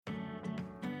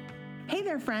Hey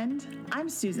there, friend. I'm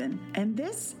Susan, and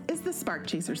this is the Spark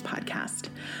Chasers podcast,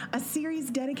 a series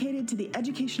dedicated to the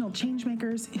educational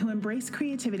changemakers who embrace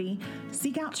creativity,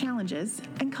 seek out challenges,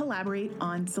 and collaborate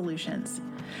on solutions.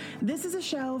 This is a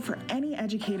show for any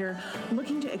educator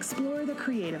looking to explore the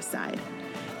creative side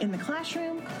in the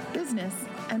classroom, business,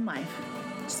 and life.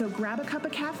 So grab a cup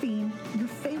of caffeine, your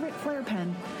favorite Flair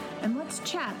pen, and let's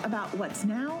chat about what's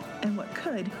now and what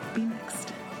could be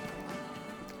next.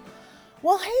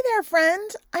 Well, hey there,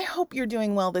 friend. I hope you're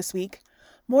doing well this week.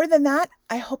 More than that,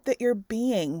 I hope that your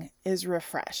being is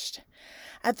refreshed.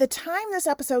 At the time this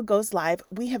episode goes live,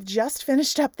 we have just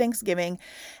finished up Thanksgiving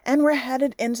and we're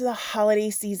headed into the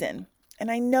holiday season. And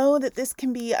I know that this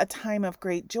can be a time of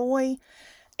great joy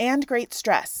and great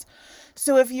stress.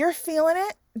 So if you're feeling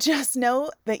it, just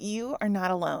know that you are not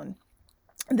alone.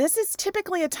 This is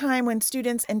typically a time when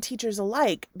students and teachers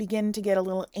alike begin to get a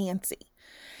little antsy.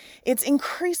 It's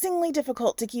increasingly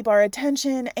difficult to keep our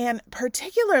attention, and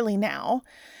particularly now,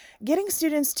 getting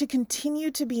students to continue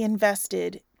to be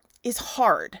invested is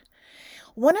hard.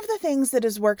 One of the things that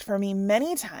has worked for me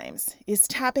many times is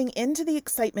tapping into the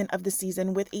excitement of the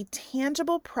season with a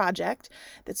tangible project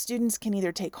that students can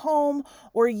either take home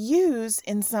or use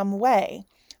in some way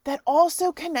that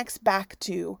also connects back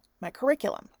to my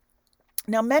curriculum.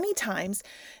 Now, many times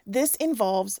this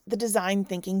involves the design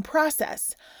thinking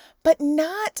process, but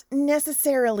not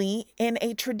necessarily in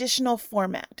a traditional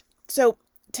format. So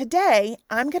today,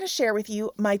 I'm going to share with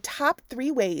you my top 3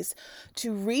 ways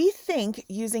to rethink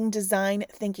using design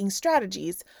thinking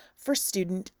strategies for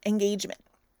student engagement.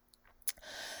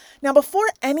 Now, before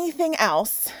anything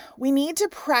else, we need to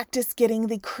practice getting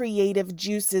the creative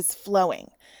juices flowing,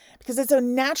 because it's a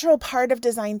natural part of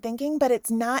design thinking, but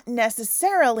it's not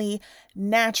necessarily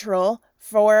natural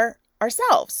for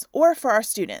ourselves or for our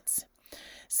students.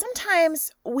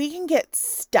 Sometimes we can get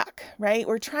stuck, right?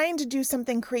 We're trying to do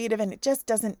something creative and it just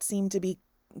doesn't seem to be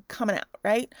coming out,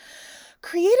 right?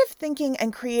 Creative thinking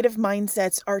and creative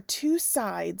mindsets are 2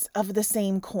 sides of the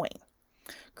same coin.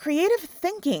 Creative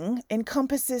thinking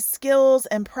encompasses skills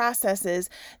and processes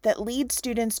that lead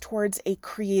students towards a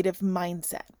creative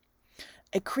mindset.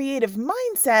 A creative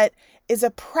mindset is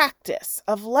a practice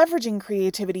of leveraging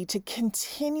creativity to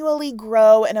continually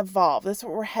grow and evolve. That's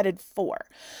what we're headed for.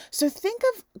 So think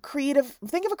of a creative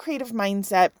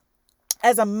mindset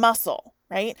as a muscle,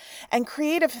 right? And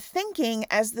creative thinking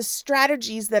as the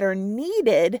strategies that are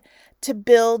needed to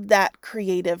build that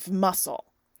creative muscle.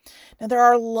 Now, there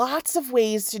are lots of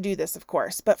ways to do this, of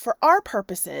course, but for our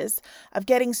purposes of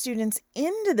getting students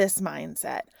into this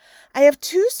mindset, I have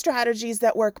 2 strategies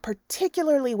that work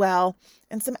particularly well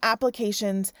and some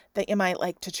applications that you might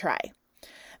like to try.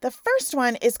 The first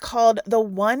one is called the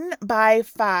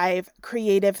 1x5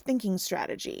 creative thinking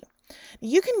strategy.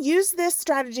 You can use this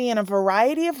strategy in a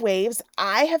variety of ways.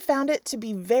 I have found it to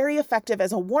be very effective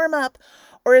as a warm-up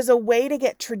or as a way to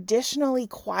get traditionally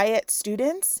quiet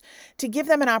students to give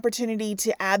them an opportunity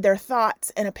to add their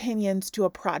thoughts and opinions to a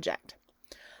project.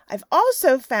 I've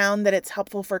also found that it's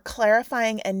helpful for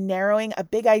clarifying and narrowing a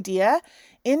big idea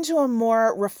into a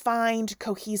more refined,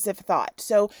 cohesive thought.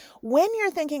 So when you're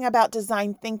thinking about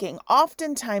design thinking,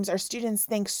 oftentimes our students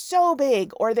think so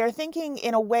big, or they're thinking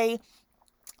in a way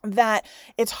that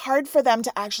it's hard for them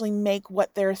to actually make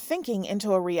what they're thinking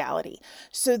into a reality.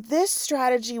 So this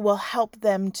strategy will help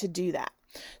them to do that.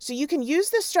 So you can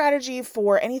use this strategy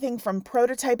for anything from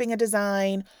prototyping a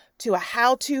design to a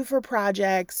how-to for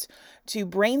projects, to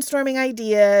brainstorming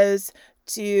ideas,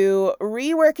 to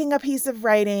reworking a piece of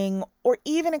writing, or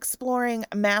even exploring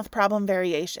math problem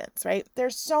variations, right?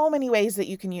 There's so many ways that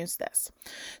you can use this.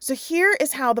 So here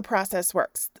is how the process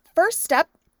works. The first step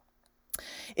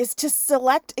is to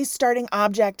select a starting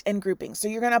object and grouping. So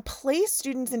you're going to place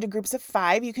students into groups of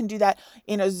 5. You can do that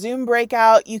in a Zoom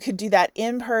breakout. You could do that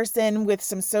in person with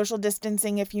some social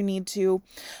distancing if you need to.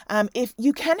 If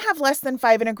you can have less than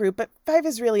 5 in a group, but 5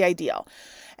 is really ideal.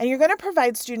 And you're going to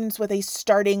provide students with a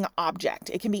starting object.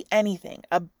 It can be anything,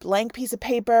 a blank piece of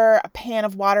paper, a pan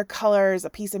of watercolors, a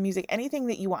piece of music, anything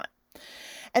that you want.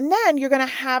 And then you're going to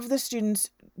have the students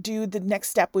do the next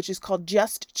step, which is called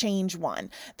just change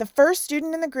one. The first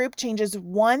student in the group changes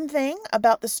one thing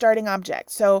about the starting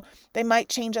object. So they might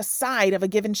change a side of a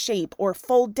given shape or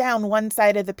fold down one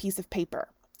side of the piece of paper.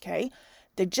 Okay.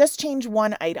 They just change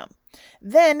one item.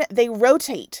 Then they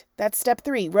rotate. That's step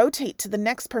 3. Rotate to the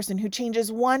next person who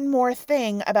changes one more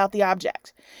thing about the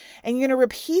object. And you're going to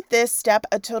repeat this step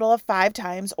a total of 5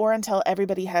 times or until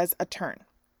everybody has a turn.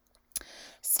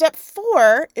 Step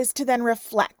 4 is to then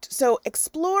reflect. So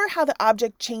explore how the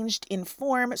object changed in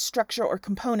form, structure, or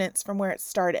components from where it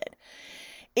started.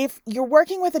 If you're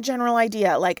working with a general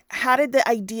idea, like how did the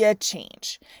idea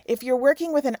change? If you're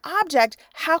working with an object,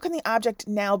 how can the object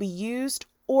now be used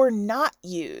or not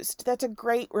used? That's a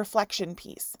great reflection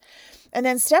piece. And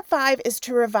then step 5 is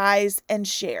to revise and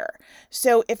share.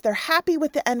 So if they're happy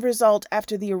with the end result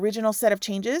after the original set of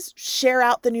changes, share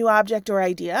out the new object or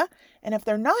idea. And if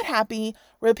they're not happy,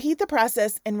 repeat the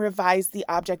process and revise the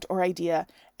object or idea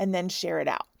and then share it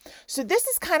out. So this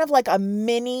is kind of like a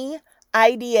mini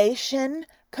ideation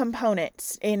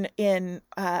component in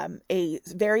a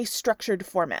very structured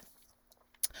format.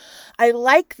 I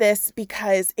like this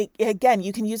because, again,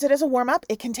 you can use it as a warm-up.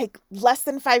 It can take less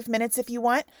than 5 minutes if you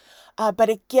want, but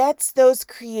it gets those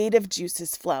creative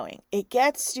juices flowing. It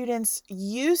gets students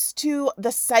used to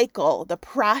the cycle, the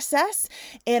process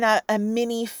in a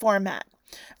mini format.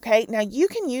 Okay, now you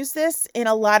can use this in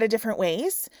a lot of different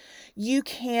ways. You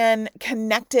can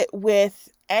connect it with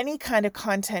any kind of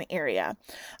content area.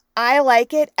 I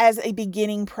like it as a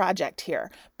beginning project here,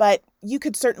 but you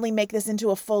could certainly make this into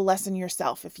a full lesson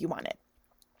yourself if you wanted.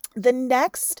 The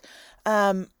next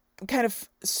kind of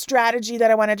strategy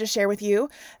that I wanted to share with you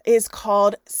is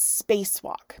called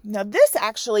spacewalk. Now, this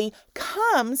actually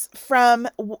comes from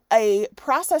a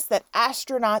process that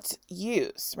astronauts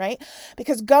use, right?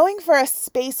 Because going for a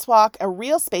spacewalk, a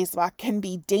real spacewalk, can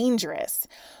be dangerous,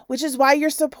 which is why you're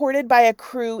supported by a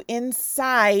crew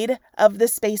inside of the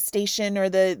space station or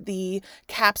the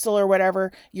capsule or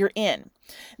whatever you're in.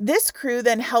 This crew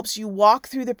then helps you walk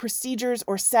through the procedures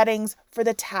or settings for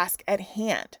the task at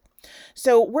hand.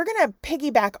 So we're going to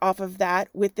piggyback off of that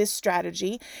with this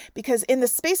strategy, because in the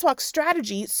spacewalk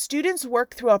strategy, students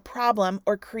work through a problem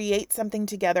or create something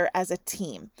together as a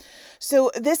team. So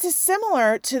this is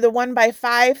similar to the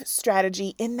 1x5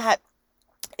 strategy in that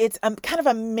it's kind of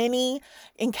a mini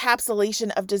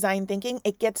encapsulation of design thinking.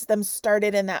 It gets them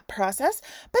started in that process,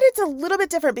 but it's a little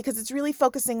bit different because it's really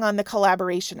focusing on the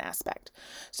collaboration aspect.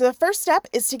 So the first step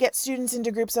is to get students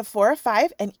into groups of 4 or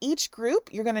 5, and each group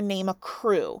you're going to name a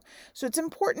crew. So it's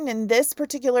important in this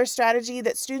particular strategy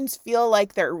that students feel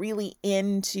like they're really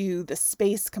into the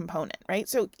space component, right?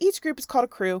 So each group is called a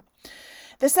crew.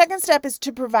 The second step is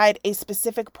to provide a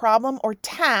specific problem or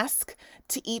task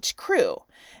to each crew.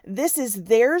 This is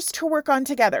theirs to work on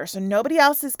together. So nobody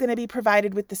else is going to be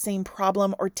provided with the same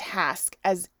problem or task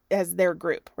as their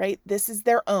group, right? This is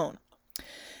their own.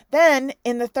 Then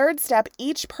in the third step,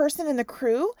 each person in the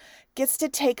crew gets to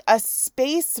take a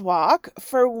spacewalk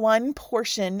for one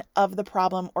portion of the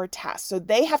problem or task. So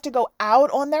they have to go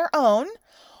out on their own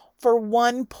for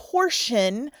one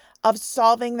portion of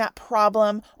solving that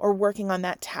problem or working on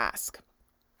that task.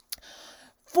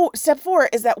 Step 4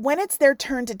 is that when it's their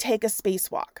turn to take a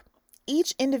spacewalk,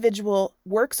 each individual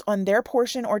works on their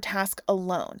portion or task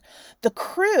alone. The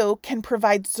crew can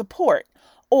provide support,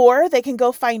 or they can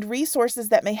go find resources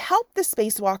that may help the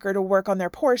spacewalker to work on their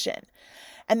portion.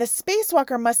 And the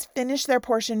spacewalker must finish their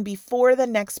portion before the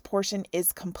next portion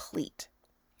is complete.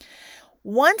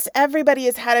 Once everybody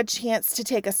has had a chance to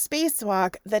take a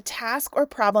spacewalk, the task or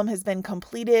problem has been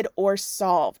completed or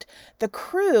solved. The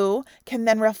crew can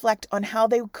then reflect on how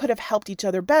they could have helped each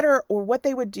other better or what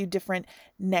they would do different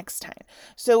next time.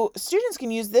 So students can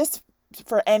use this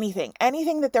for anything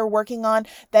that they're working on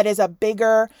that is a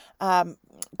bigger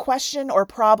question or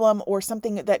problem or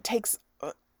something that takes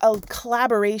a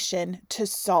collaboration to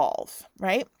solve,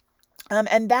 right?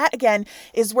 And that, again,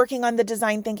 is working on the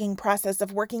design thinking process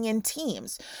of working in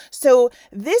teams. So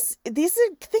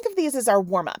think of these as our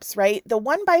warm-ups, right? The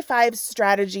 1x5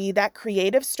 strategy, that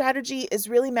creative strategy, is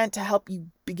really meant to help you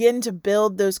begin to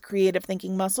build those creative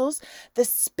thinking muscles. The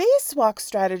spacewalk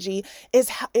strategy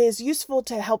is useful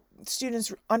to help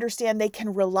students understand they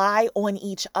can rely on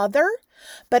each other,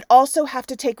 but also have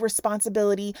to take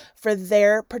responsibility for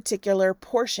their particular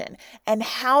portion and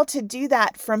how to do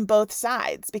that from both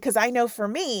sides. Because I know for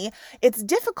me, it's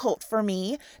difficult for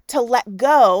me to let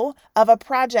go of a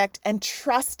project and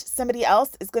trust somebody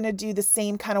else is going to do the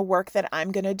same kind of work that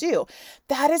I'm going to do.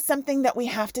 That is something that we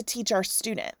have to teach our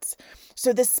students.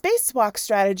 So the spacewalk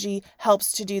strategy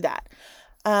helps to do that.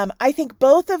 I think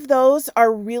both of those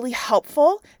are really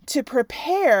helpful to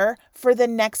prepare for the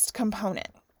next component.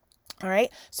 All right.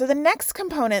 So the next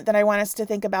component that I want us to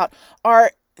think about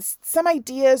are some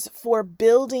ideas for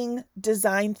building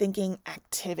design thinking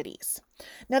activities.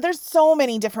 Now, there's so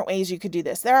many different ways you could do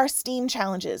this. There are STEAM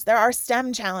challenges. There are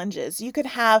STEM challenges. You could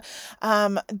have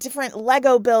different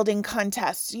Lego building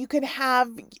contests. You could have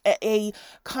a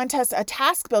contest, a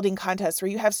task building contest, where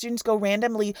you have students go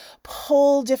randomly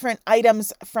pull different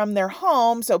items from their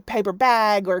home, so paper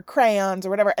bag or crayons or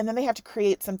whatever, and then they have to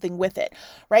create something with it,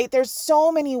 right? There's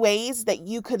so many ways that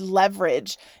you could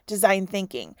leverage design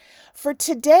thinking. For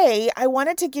today, I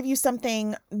wanted to give you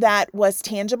something that was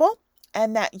tangible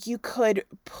and that you could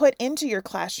put into your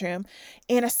classroom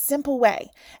in a simple way.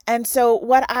 And so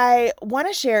what I want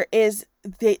to share is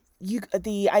the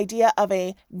idea of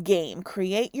a game.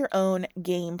 Create your own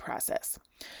game process.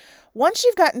 Once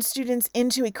you've gotten students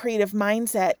into a creative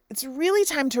mindset, it's really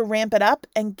time to ramp it up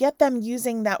and get them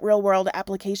using that real world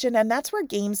application. And that's where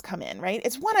games come in, right?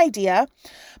 It's one idea,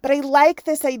 but I like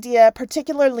this idea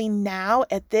particularly now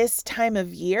at this time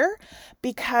of year,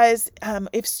 because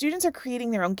if students are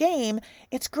creating their own game,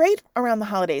 it's great around the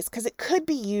holidays because it could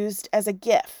be used as a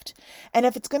gift. And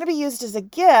if it's going to be used as a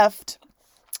gift,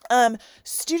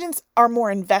 students are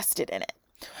more invested in it.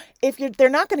 If they're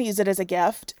not going to use it as a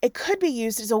gift, it could be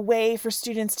used as a way for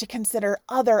students to consider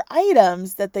other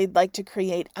items that they'd like to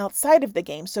create outside of the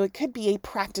game. So it could be a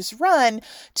practice run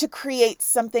to create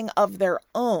something of their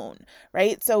own,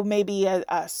 right? So maybe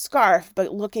a scarf,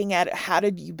 but looking at how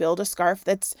did you build a scarf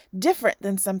that's different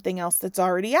than something else that's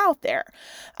already out there.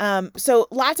 So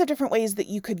lots of different ways that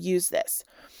you could use this.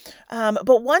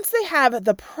 But once they have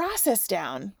the process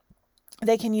down,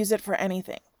 they can use it for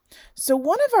anything. So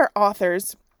one of our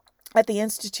authors at the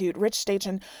Institute, Rich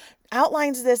Stachan,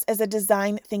 outlines this as a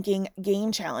design thinking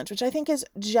game challenge, which I think is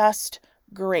just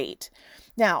great.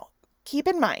 Now, keep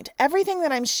in mind, everything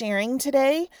that I'm sharing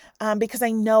today, because I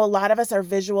know a lot of us are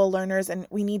visual learners and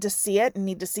we need to see it and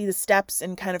need to see the steps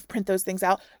and kind of print those things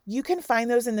out. You can find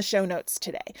those in the show notes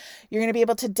today. You're going to be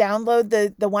able to download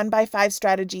the 1x5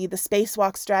 strategy, the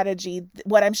spacewalk strategy,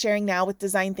 what I'm sharing now with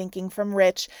design thinking from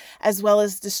Rich, as well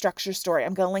as the structure story.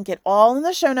 I'm going to link it all in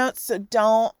the show notes, so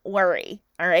don't worry.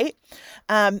 All right.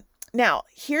 Now,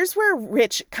 here's where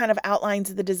Rich kind of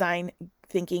outlines the design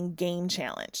thinking game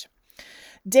challenge.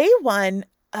 Day one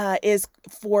is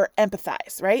for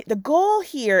empathize, right? The goal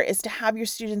here is to have your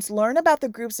students learn about the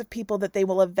groups of people that they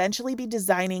will eventually be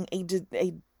designing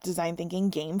a design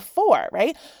thinking game for,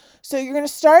 right? So you're going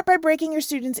to start by breaking your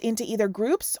students into either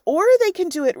groups, or they can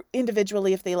do it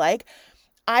individually if they like.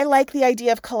 I like the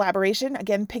idea of collaboration,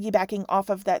 again, piggybacking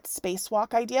off of that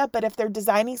spacewalk idea, but if they're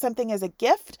designing something as a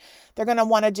gift, they're going to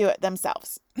want to do it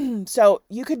themselves. So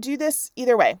you could do this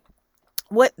either way.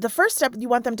 What the first step you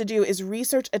want them to do is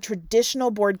research a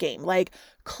traditional board game like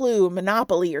Clue,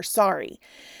 Monopoly, or Sorry.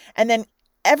 And then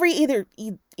either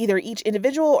each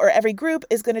individual or every group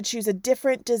is going to choose a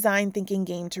different design thinking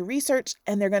game to research,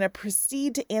 and they're going to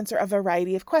proceed to answer a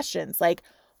variety of questions like,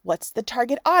 what's the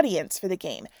target audience for the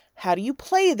game? How do you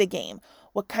play the game?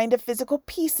 What kind of physical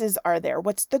pieces are there?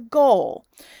 What's the goal?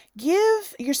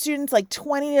 Give your students like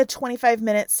 20 to 25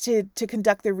 minutes to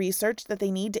conduct the research that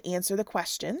they need to answer the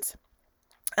questions.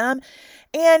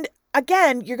 And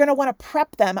again, you're going to want to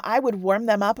prep them. I would warm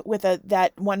them up with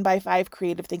that 1x5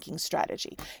 creative thinking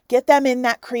strategy. Get them in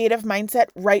that creative mindset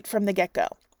right from the get-go.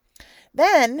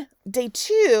 Then day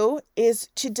 2 is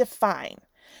to define.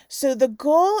 So the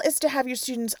goal is to have your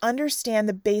students understand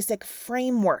the basic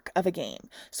framework of a game.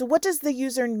 So what does the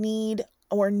user need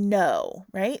or know,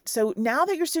 right? So now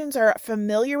that your students are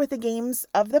familiar with the games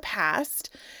of the past,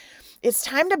 it's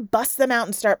time to bust them out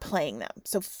and start playing them.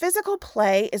 So physical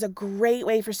play is a great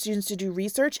way for students to do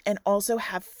research and also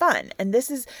have fun. And this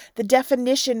is the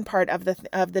definition part of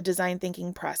the design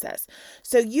thinking process.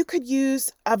 So you could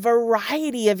use a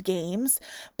variety of games,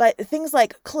 but things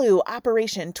like Clue,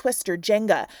 Operation, Twister,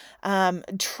 Jenga,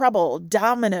 Trouble,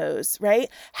 Dominoes,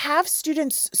 right? Have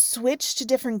students switch to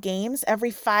different games every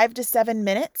 5 to 7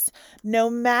 minutes, no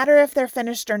matter if they're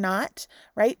finished or not,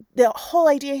 right? The whole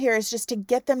idea here is just to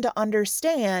get them to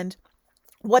understand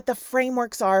what the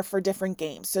frameworks are for different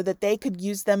games so that they could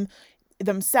use them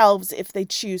themselves if they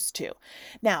choose to.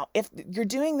 Now, if you're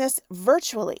doing this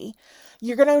virtually,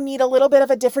 you're going to need a little bit of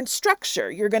a different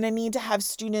structure. You're going to need to have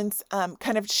students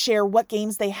kind of share what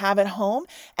games they have at home,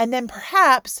 and then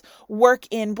perhaps work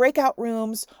in breakout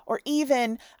rooms or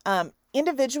even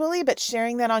individually, but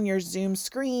sharing that on your Zoom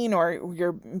screen or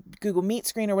your Google Meet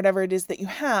screen or whatever it is that you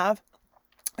have,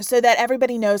 so that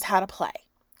everybody knows how to play.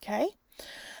 Okay.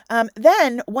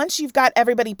 Then once you've got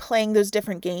everybody playing those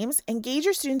different games, engage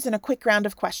your students in a quick round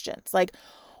of questions like,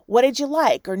 What did you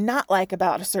like or not like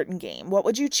about a certain game? What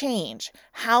would you change?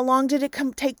 How long did it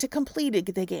take to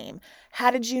complete the game? How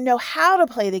did you know how to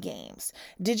play the games?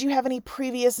 Did you have any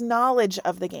previous knowledge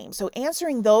of the game? So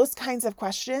answering those kinds of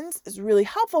questions is really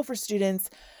helpful for students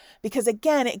because,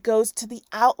 again, it goes to the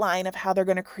outline of how they're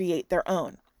going to create their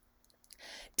own.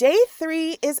 Day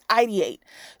 3 is ideate.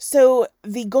 So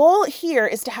the goal here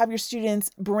is to have your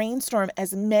students brainstorm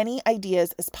as many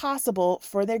ideas as possible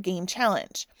for their game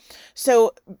challenge.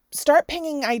 So start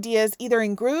pinging ideas either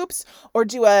in groups or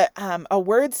do a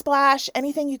word splash,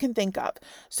 anything you can think of.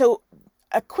 So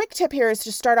a quick tip here is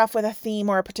to start off with a theme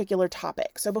or a particular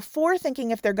topic. So before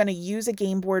thinking if they're going to use a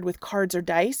game board with cards or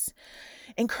dice,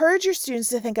 encourage your students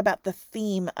to think about the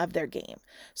theme of their game.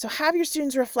 So have your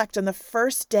students reflect on the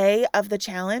first day of the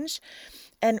challenge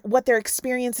and what their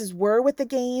experiences were with the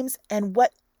games and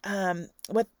what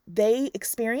they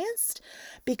experienced,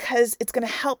 because it's going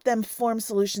to help them form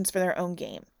solutions for their own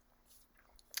game.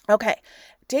 Okay,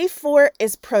 day 4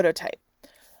 is prototype.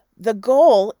 The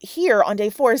goal here on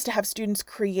day 4 is to have students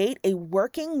create a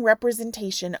working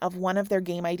representation of one of their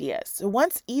game ideas. So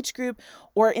once each group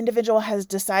or individual has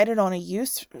decided on a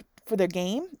use for their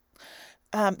game,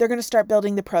 they're going to start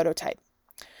building the prototype.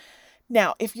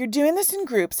 Now, if you're doing this in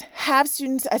groups, have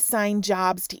students assign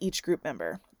jobs to each group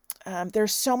member.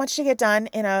 There's so much to get done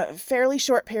in a fairly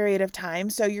short period of time,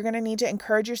 so you're going to need to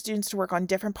encourage your students to work on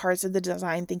different parts of the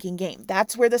design thinking game.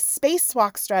 That's where the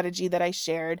spacewalk strategy that I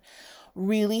shared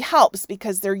really helps,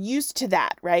 because they're used to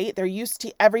that, right? They're used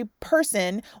to every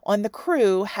person on the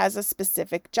crew has a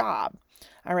specific job.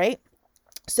 All right.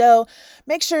 So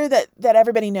make sure that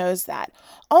everybody knows that.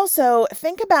 Also,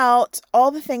 think about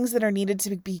all the things that are needed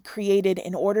to be created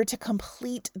in order to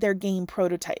complete their game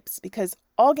prototypes, because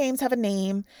all games have a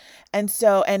name, and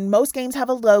most games have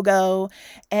a logo,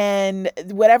 and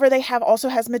whatever they have also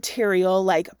has material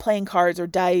like playing cards or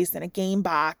dice and a game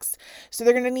box. So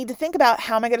they're going to need to think about,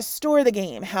 how am I going to store the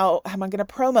game? How am I going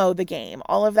to promo the game?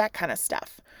 All of that kind of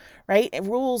stuff. Right? And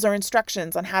rules or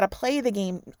instructions on how to play the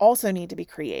game also need to be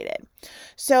created.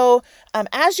 So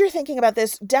as you're thinking about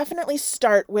this, definitely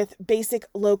start with basic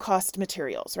low-cost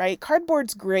materials, right?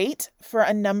 Cardboard's great for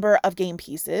a number of game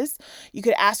pieces. You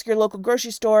could ask your local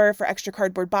grocery store for extra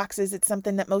cardboard boxes. It's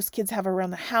something that most kids have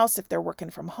around the house if they're working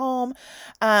from home.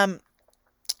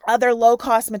 Other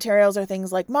low-cost materials are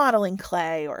things like modeling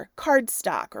clay or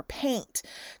cardstock or paint,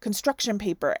 construction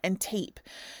paper, and tape.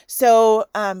 So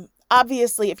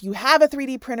obviously, if you have a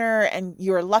 3D printer and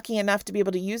you're lucky enough to be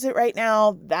able to use it right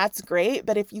now, that's great.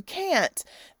 But if you can't,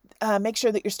 make sure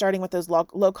that you're starting with those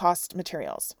low-cost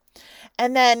materials.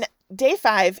 And then day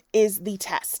 5 is the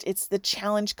test. It's the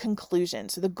challenge conclusion.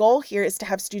 So the goal here is to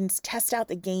have students test out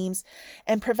the games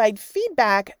and provide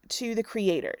feedback to the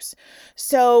creators.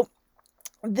 So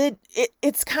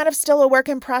it's kind of still a work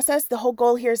in process. The whole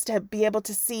goal here is to be able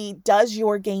to see, does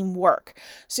your game work?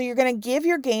 So you're going to give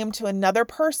your game to another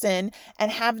person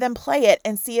and have them play it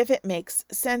and see if it makes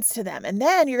sense to them. And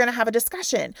then you're going to have a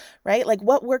discussion, right? Like,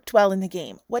 what worked well in the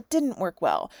game? What didn't work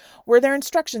well? Were there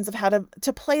instructions of how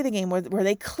to play the game? Were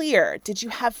they clear? Did you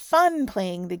have fun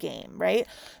playing the game, right?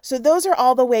 So those are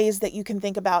all the ways that you can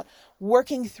think about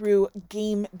working through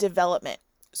game development.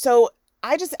 So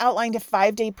I just outlined a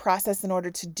 5-day process in order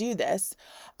to do this.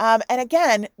 And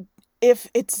again, if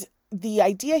it's the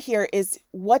idea here is,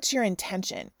 what's your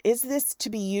intention? Is this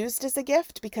to be used as a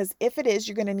gift? Because if it is,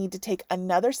 you're going to need to take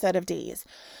another set of days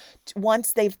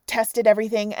once they've tested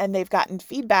everything and they've gotten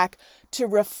feedback to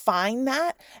refine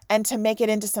that and to make it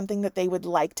into something that they would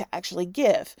like to actually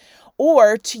give,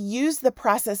 or to use the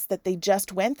process that they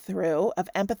just went through of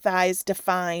empathize,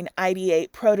 define,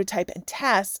 ideate, prototype, and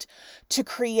test to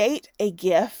create a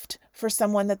gift for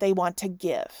someone that they want to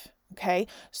give. Okay.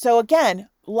 So again,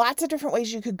 lots of different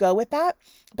ways you could go with that.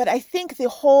 But I think the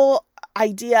whole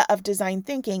idea of design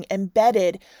thinking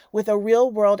embedded with a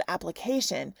real world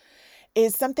application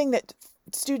is something that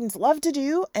students love to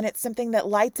do, and it's something that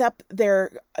lights up their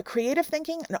creative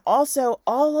thinking and also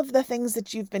all of the things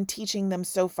that you've been teaching them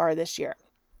so far this year.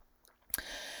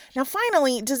 Now,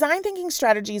 finally, design thinking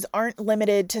strategies aren't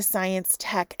limited to science,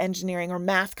 tech, engineering, or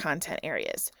math content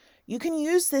areas. You can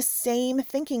use this same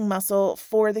thinking muscle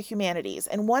for the humanities.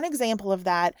 And one example of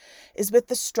that is with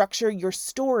the structure your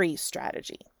story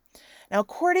strategy. Now,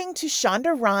 according to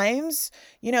Shonda Rhimes,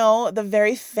 the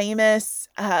very famous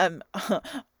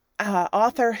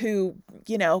author who,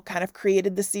 kind of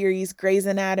created the series Grey's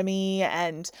Anatomy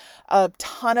and a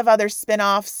ton of other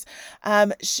spinoffs,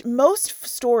 most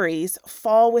stories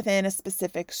fall within a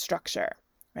specific structure,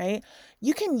 right?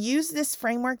 You can use this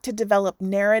framework to develop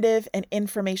narrative and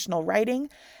informational writing,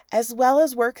 as well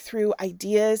as work through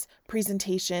ideas,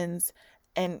 presentations,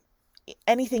 and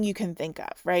anything you can think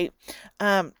of, right?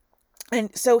 And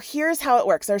so here's how it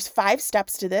works. There's 5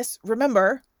 steps to this.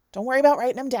 Remember, don't worry about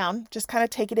writing them down. Just kind of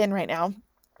take it in right now,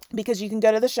 because you can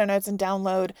go to the show notes and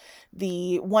download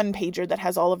the one-pager that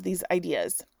has all of these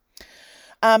ideas.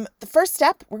 The first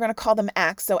step, we're going to call them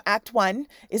acts. So Act 1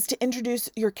 is to introduce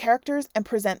your characters and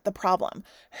present the problem.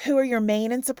 Who are your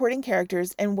main and supporting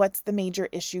characters, and what's the major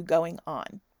issue going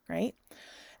on, right?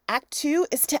 Act 2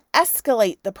 is to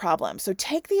escalate the problem. So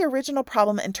take the original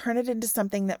problem and turn it into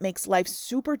something that makes life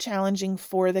super challenging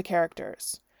for the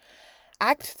characters.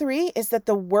 Act 3 is that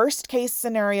the worst case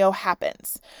scenario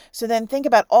happens. So then think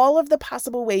about all of the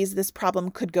possible ways this problem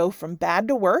could go from bad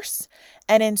to worse,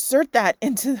 and insert that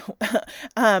into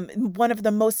one of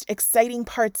the most exciting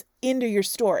parts into your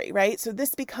story, right? So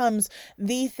this becomes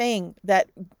the thing that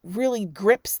really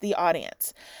grips the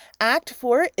audience. Act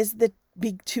 4 is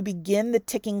to begin the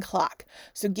ticking clock.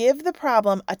 So give the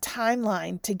problem a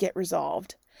timeline to get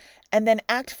resolved. And then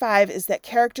Act 5 is that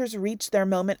characters reach their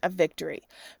moment of victory.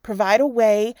 Provide a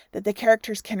way that the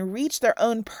characters can reach their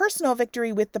own personal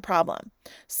victory with the problem.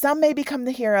 Some may become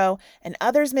the hero, and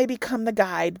others may become the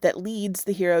guide that leads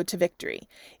the hero to victory.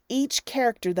 Each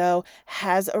character, though,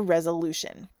 has a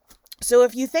resolution. So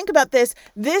if you think about this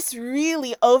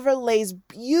really overlays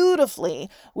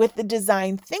beautifully with the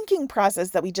design thinking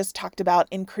process that we just talked about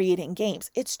in creating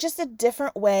games. It's just a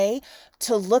different way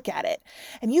to look at it.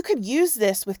 And you could use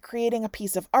this with creating a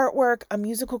piece of artwork, a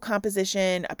musical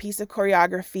composition, a piece of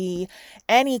choreography,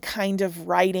 any kind of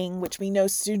writing, which we know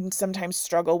students sometimes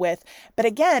struggle with. But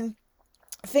again,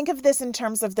 think of this in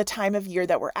terms of the time of year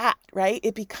that we're at, right?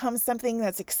 It becomes something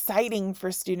that's exciting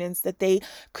for students that they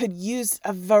could use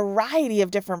a variety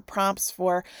of different prompts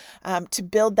for to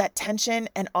build that tension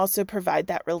and also provide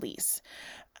that release.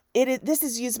 This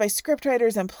is used by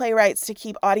scriptwriters and playwrights to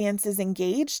keep audiences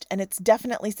engaged, and it's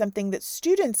definitely something that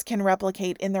students can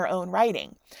replicate in their own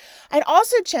writing. I'd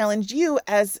also challenge you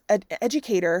as an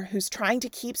educator who's trying to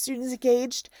keep students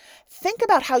engaged, think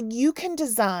about how you can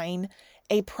design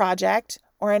a project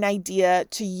or an idea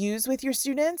to use with your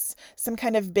students, some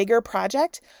kind of bigger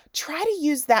project. Try to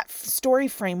use that story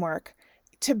framework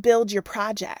to build your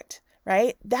project,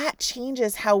 right? That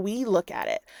changes how we look at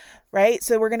it, right?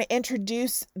 So we're going to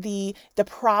introduce the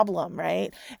problem,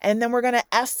 right? And then we're going to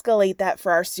escalate that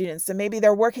for our students. So maybe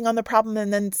they're working on the problem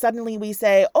and then suddenly we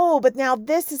say, oh, but now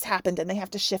this has happened, and they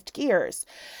have to shift gears.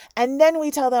 And then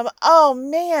we tell them, oh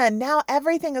man, now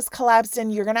everything is collapsed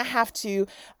and you're going to have to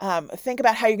think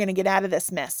about how you're going to get out of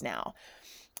this mess now.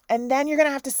 And then you're going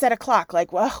to have to set a clock,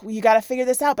 like, well, you got to figure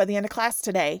this out by the end of class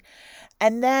today.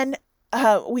 And then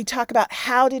we talk about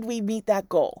how did we meet that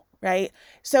goal, right?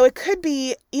 So it could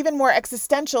be even more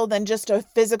existential than just a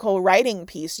physical writing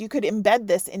piece. You could embed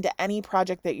this into any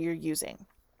project that you're using.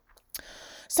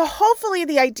 So hopefully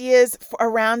the ideas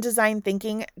around design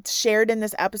thinking shared in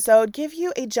this episode give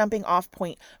you a jumping off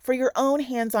point for your own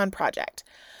hands-on project.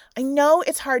 I know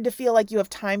it's hard to feel like you have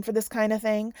time for this kind of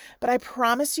thing, but I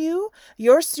promise you,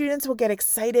 your students will get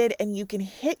excited and you can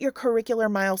hit your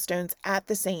curricular milestones at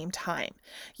the same time.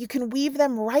 You can weave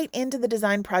them right into the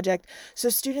design project so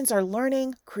students are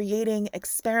learning, creating,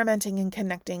 experimenting, and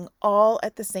connecting all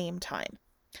at the same time.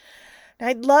 Now,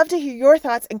 I'd love to hear your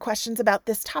thoughts and questions about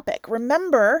this topic.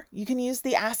 Remember, you can use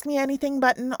the Ask Me Anything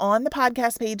button on the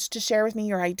podcast page to share with me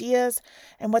your ideas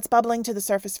and what's bubbling to the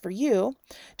surface for you.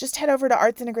 Just head over to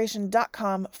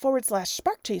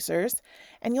artsintegration.com/sparkchasers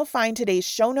and you'll find today's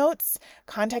show notes,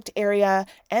 contact area,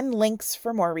 and links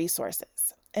for more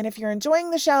resources. And if you're enjoying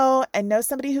the show and know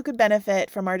somebody who could benefit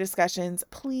from our discussions,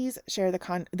 please share the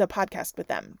podcast with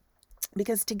them.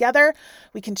 Because together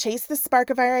we can chase the spark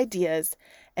of our ideas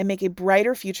and make a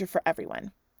brighter future for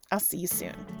everyone. I'll see you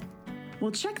soon.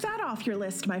 Well, check that off your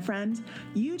list, my friend.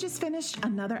 You just finished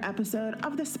another episode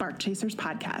of the Spark Chasers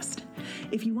podcast.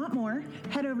 If you want more,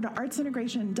 head over to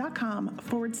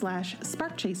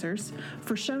artsintegration.com/sparkchasers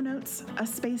for show notes, a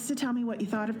space to tell me what you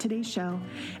thought of today's show,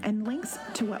 and links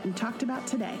to what we talked about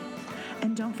today.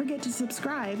 And don't forget to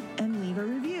subscribe and leave a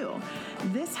review.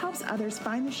 This helps others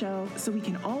find the show so we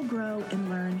can all grow and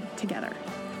learn together.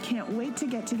 Can't wait to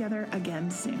get together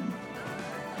again soon.